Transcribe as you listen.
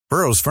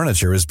Burrow's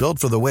furniture is built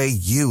for the way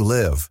you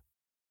live.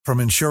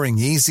 From ensuring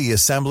easy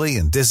assembly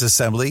and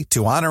disassembly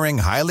to honoring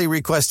highly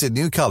requested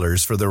new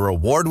colors for their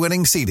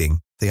award-winning seating,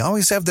 they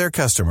always have their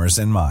customers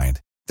in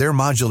mind. Their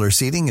modular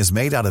seating is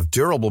made out of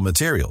durable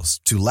materials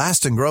to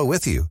last and grow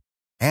with you.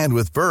 And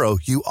with Burrow,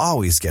 you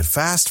always get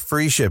fast,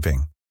 free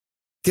shipping.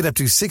 Get up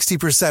to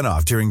 60%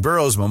 off during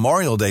Burrow's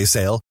Memorial Day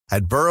sale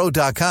at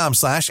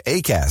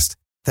burrow.com/ACAST.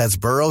 That's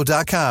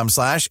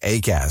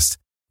burrow.com/ACAST.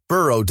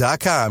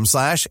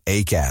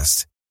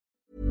 burrow.com/ACAST.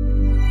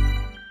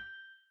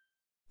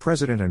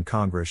 President and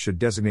Congress should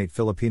designate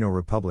Filipino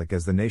Republic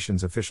as the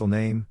nation's official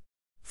name.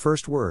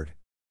 First word.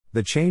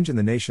 The change in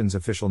the nation's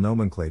official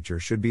nomenclature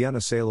should be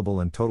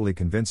unassailable and totally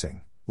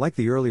convincing, like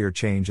the earlier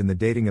change in the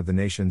dating of the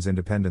nation's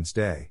Independence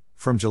Day,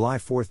 from July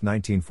 4,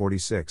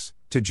 1946,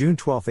 to June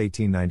 12,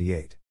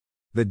 1898.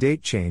 The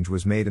date change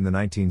was made in the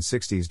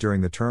 1960s during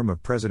the term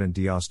of President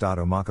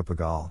Diosdado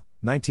Macapagal,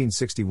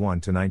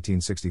 1961 to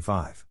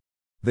 1965.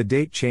 The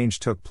date change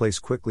took place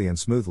quickly and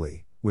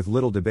smoothly, with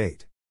little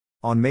debate.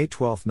 On May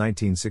 12,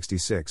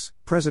 1966,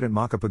 President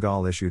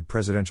Macapagal issued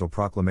Presidential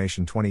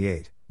Proclamation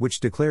 28,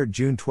 which declared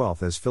June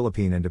 12 as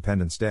Philippine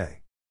Independence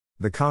Day.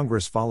 The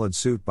Congress followed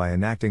suit by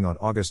enacting on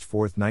August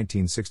 4,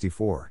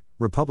 1964,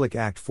 Republic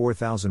Act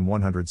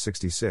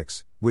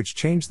 4166, which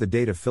changed the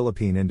date of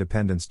Philippine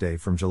Independence Day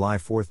from July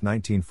 4,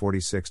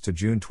 1946 to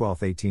June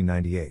 12,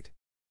 1898.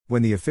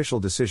 When the official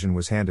decision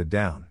was handed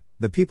down,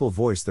 the people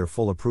voiced their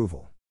full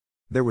approval.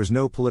 There was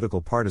no political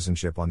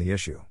partisanship on the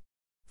issue.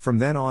 From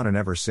then on and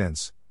ever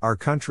since, our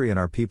country and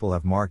our people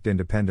have marked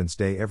Independence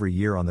Day every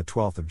year on the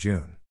 12th of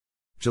June.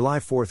 July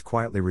 4th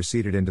quietly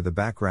receded into the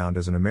background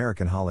as an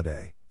American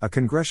holiday. A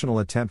congressional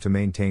attempt to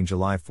maintain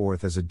July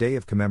 4th as a day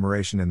of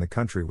commemoration in the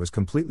country was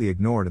completely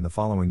ignored in the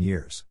following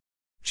years.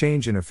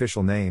 Change in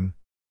official name.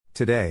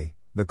 Today,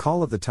 the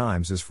call of the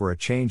times is for a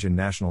change in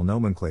national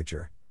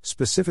nomenclature,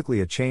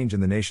 specifically a change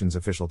in the nation's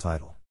official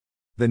title.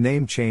 The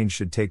name change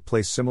should take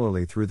place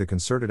similarly through the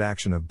concerted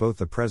action of both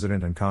the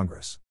President and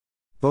Congress.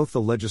 Both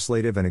the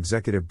legislative and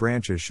executive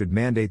branches should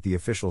mandate the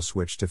official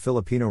switch to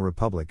Filipino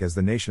Republic as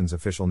the nation's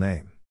official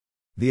name.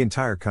 The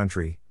entire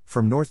country,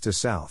 from north to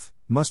south,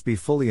 must be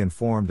fully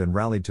informed and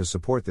rallied to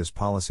support this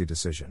policy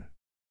decision.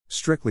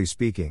 Strictly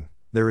speaking,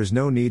 there is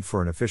no need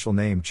for an official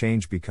name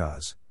change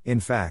because, in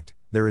fact,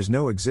 there is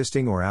no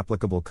existing or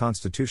applicable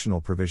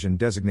constitutional provision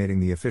designating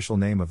the official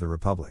name of the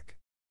Republic.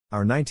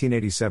 Our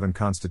 1987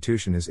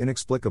 Constitution is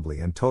inexplicably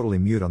and totally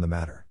mute on the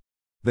matter.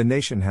 The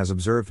nation has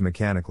observed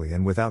mechanically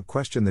and without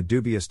question the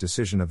dubious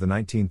decision of the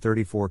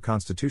 1934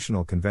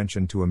 Constitutional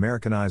Convention to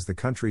Americanize the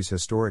country's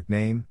historic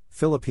name,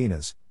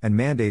 Filipinas, and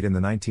mandate in the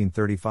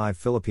 1935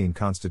 Philippine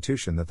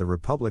Constitution that the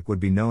Republic would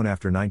be known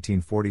after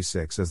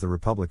 1946 as the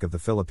Republic of the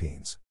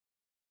Philippines.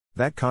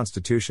 That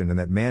Constitution and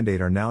that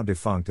mandate are now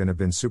defunct and have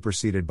been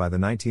superseded by the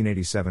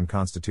 1987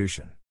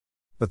 Constitution.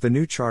 But the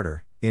new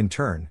charter, in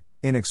turn,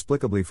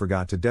 inexplicably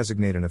forgot to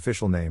designate an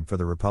official name for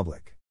the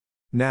Republic.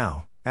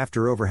 Now,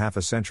 after over half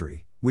a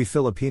century, we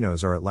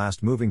Filipinos are at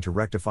last moving to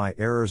rectify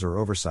errors or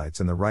oversights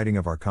in the writing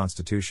of our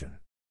Constitution.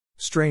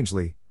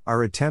 Strangely,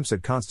 our attempts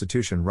at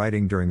Constitution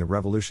writing during the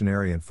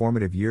revolutionary and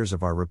formative years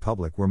of our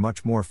Republic were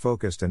much more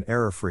focused and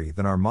error-free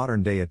than our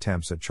modern-day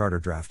attempts at charter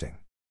drafting.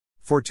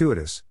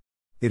 Fortuitous.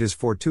 It is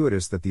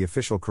fortuitous that the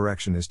official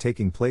correction is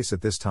taking place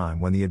at this time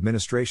when the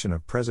administration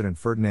of President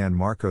Ferdinand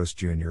Marcos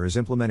Jr. is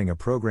implementing a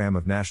program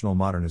of national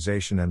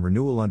modernization and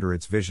renewal under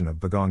its vision of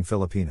Bagong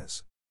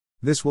Filipinas.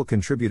 This will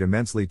contribute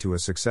immensely to a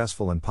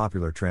successful and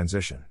popular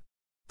transition.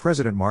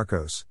 President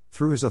Marcos,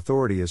 through his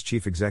authority as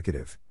chief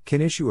executive,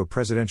 can issue a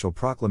presidential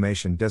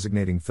proclamation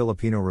designating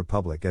Filipino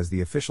Republic as the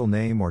official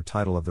name or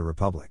title of the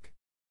Republic.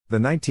 The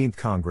 19th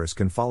Congress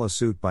can follow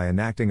suit by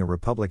enacting a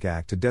Republic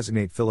Act to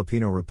designate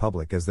Filipino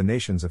Republic as the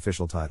nation's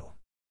official title.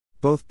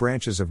 Both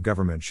branches of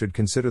government should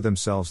consider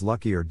themselves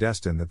lucky or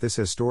destined that this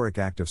historic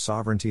act of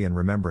sovereignty and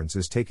remembrance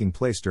is taking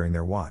place during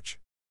their watch.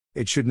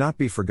 It should not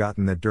be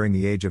forgotten that during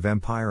the age of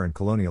empire and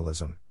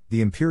colonialism,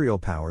 the imperial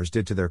powers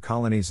did to their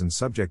colonies and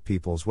subject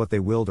peoples what they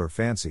willed or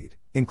fancied,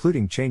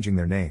 including changing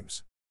their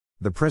names.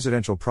 The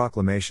presidential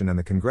proclamation and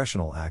the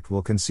congressional act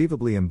will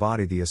conceivably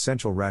embody the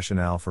essential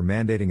rationale for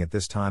mandating at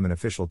this time an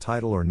official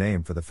title or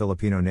name for the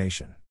Filipino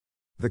nation.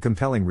 The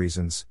compelling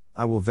reasons,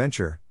 I will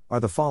venture, are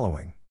the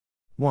following.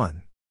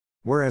 1.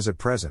 Whereas at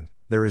present,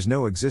 there is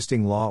no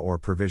existing law or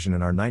provision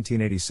in our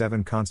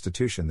 1987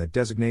 Constitution that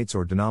designates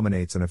or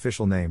denominates an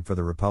official name for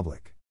the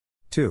Republic.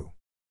 2.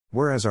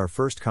 Whereas our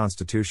first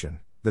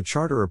Constitution, the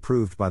charter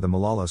approved by the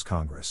Malolos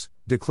Congress,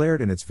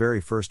 declared in its very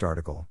first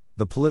article,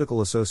 the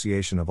political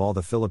association of all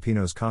the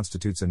Filipinos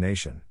constitutes a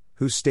nation,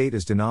 whose state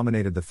is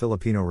denominated the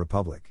Filipino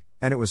Republic,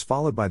 and it was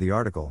followed by the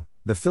article,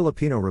 the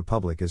Filipino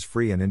Republic is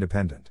free and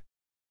independent.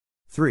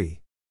 3.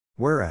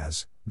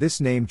 Whereas,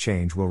 this name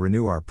change will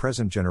renew our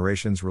present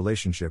generation's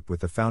relationship with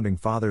the founding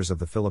fathers of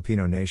the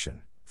Filipino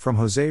nation, from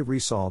Jose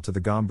Rizal to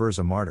the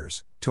Gomburza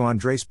martyrs, to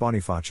Andres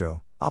Bonifacio,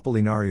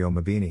 Apolinario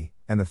Mabini,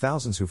 and the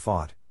thousands who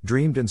fought,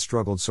 dreamed and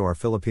struggled so our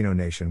Filipino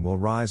nation will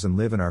rise and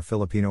live in our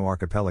Filipino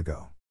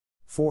archipelago.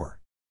 4.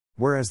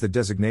 Whereas the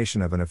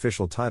designation of an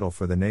official title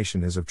for the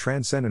nation is of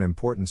transcendent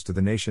importance to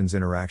the nation's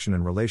interaction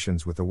and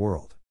relations with the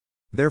world.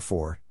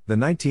 Therefore, the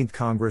 19th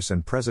Congress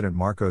and President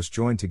Marcos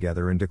joined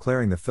together in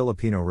declaring the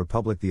Filipino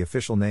Republic the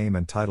official name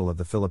and title of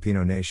the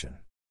Filipino nation.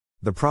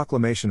 The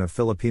proclamation of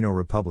Filipino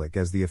Republic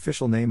as the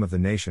official name of the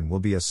nation will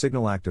be a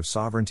signal act of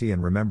sovereignty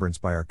and remembrance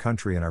by our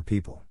country and our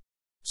people.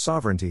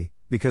 Sovereignty,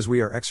 because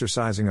we are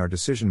exercising our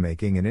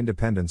decision-making and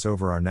independence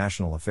over our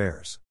national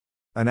affairs.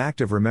 An act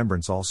of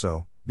remembrance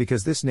also,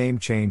 because this name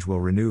change will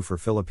renew for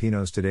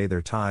Filipinos today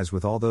their ties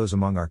with all those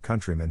among our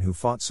countrymen who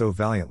fought so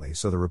valiantly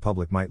so the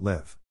Republic might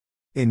live.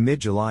 In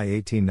mid-July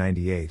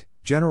 1898,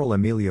 General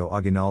Emilio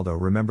Aguinaldo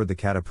remembered the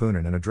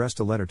Katipunan and addressed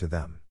a letter to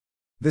them.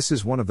 This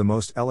is one of the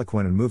most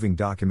eloquent and moving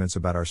documents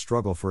about our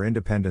struggle for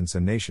independence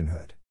and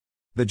nationhood.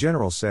 The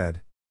general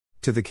said,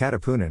 "To the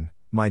Katipunan,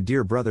 my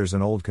dear brothers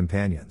and old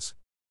companions.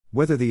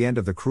 Whether the end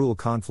of the cruel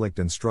conflict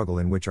and struggle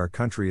in which our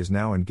country is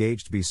now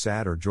engaged be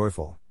sad or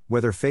joyful,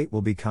 whether fate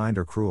will be kind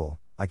or cruel,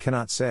 I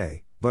cannot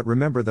say, but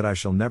remember that I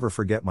shall never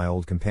forget my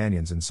old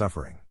companions in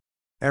suffering.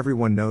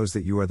 Everyone knows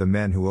that you are the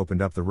men who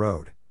opened up the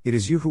road. It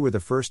is you who were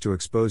the first to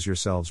expose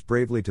yourselves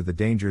bravely to the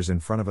dangers in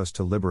front of us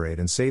to liberate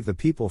and save the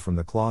people from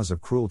the claws of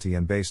cruelty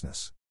and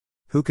baseness.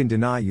 Who can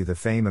deny you the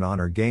fame and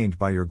honor gained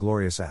by your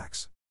glorious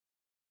acts?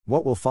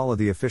 What will follow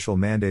the official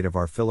mandate of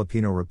our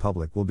Filipino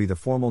Republic will be the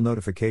formal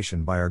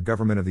notification by our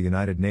government of the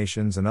United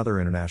Nations and other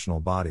international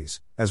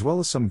bodies, as well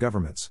as some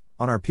governments,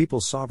 on our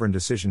people's sovereign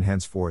decision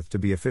henceforth to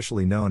be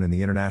officially known in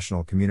the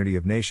international community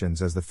of nations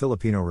as the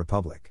Filipino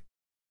Republic.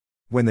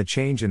 When the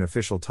change in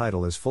official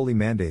title is fully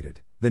mandated,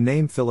 the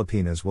name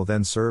Filipinas will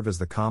then serve as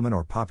the common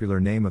or popular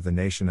name of the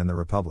nation and the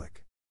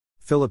Republic.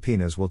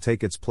 Filipinas will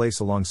take its place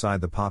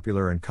alongside the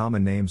popular and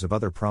common names of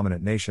other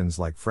prominent nations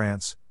like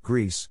France,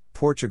 Greece,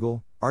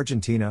 Portugal,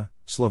 Argentina,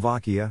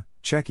 Slovakia,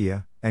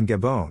 Czechia, and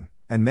Gabon,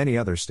 and many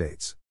other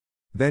states.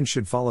 Then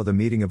should follow the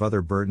meeting of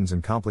other burdens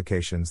and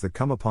complications that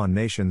come upon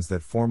nations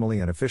that formally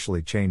and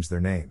officially change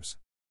their names.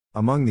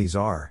 Among these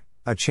are,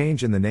 a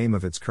change in the name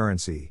of its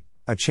currency,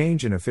 a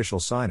change in official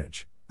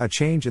signage, a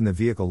change in the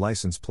vehicle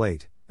license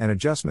plate, and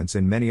adjustments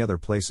in many other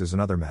places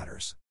and other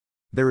matters.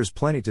 There is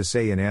plenty to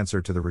say in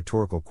answer to the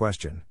rhetorical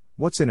question,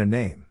 what's in a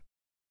name?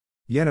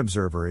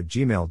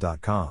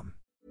 yenobserver@gmail.com.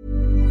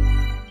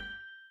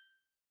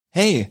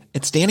 Hey,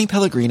 it's Danny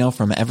Pellegrino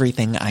from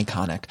Everything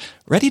Iconic.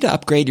 Ready to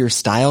upgrade your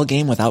style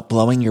game without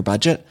blowing your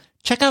budget?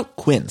 Check out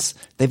Quince.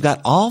 They've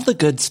got all the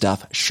good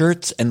stuff,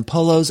 shirts and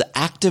polos,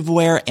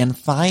 activewear, and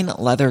fine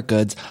leather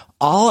goods,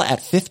 all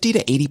at 50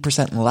 to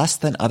 80% less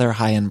than other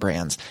high-end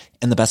brands.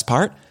 And the best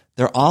part?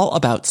 They're all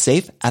about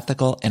safe,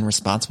 ethical, and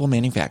responsible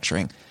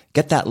manufacturing.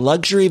 Get that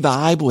luxury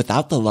vibe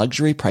without the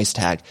luxury price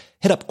tag.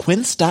 Hit up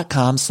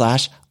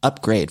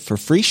quince.com/upgrade for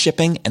free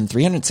shipping and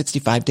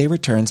 365-day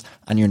returns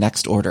on your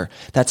next order.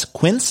 That's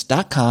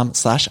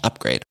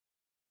quince.com/upgrade.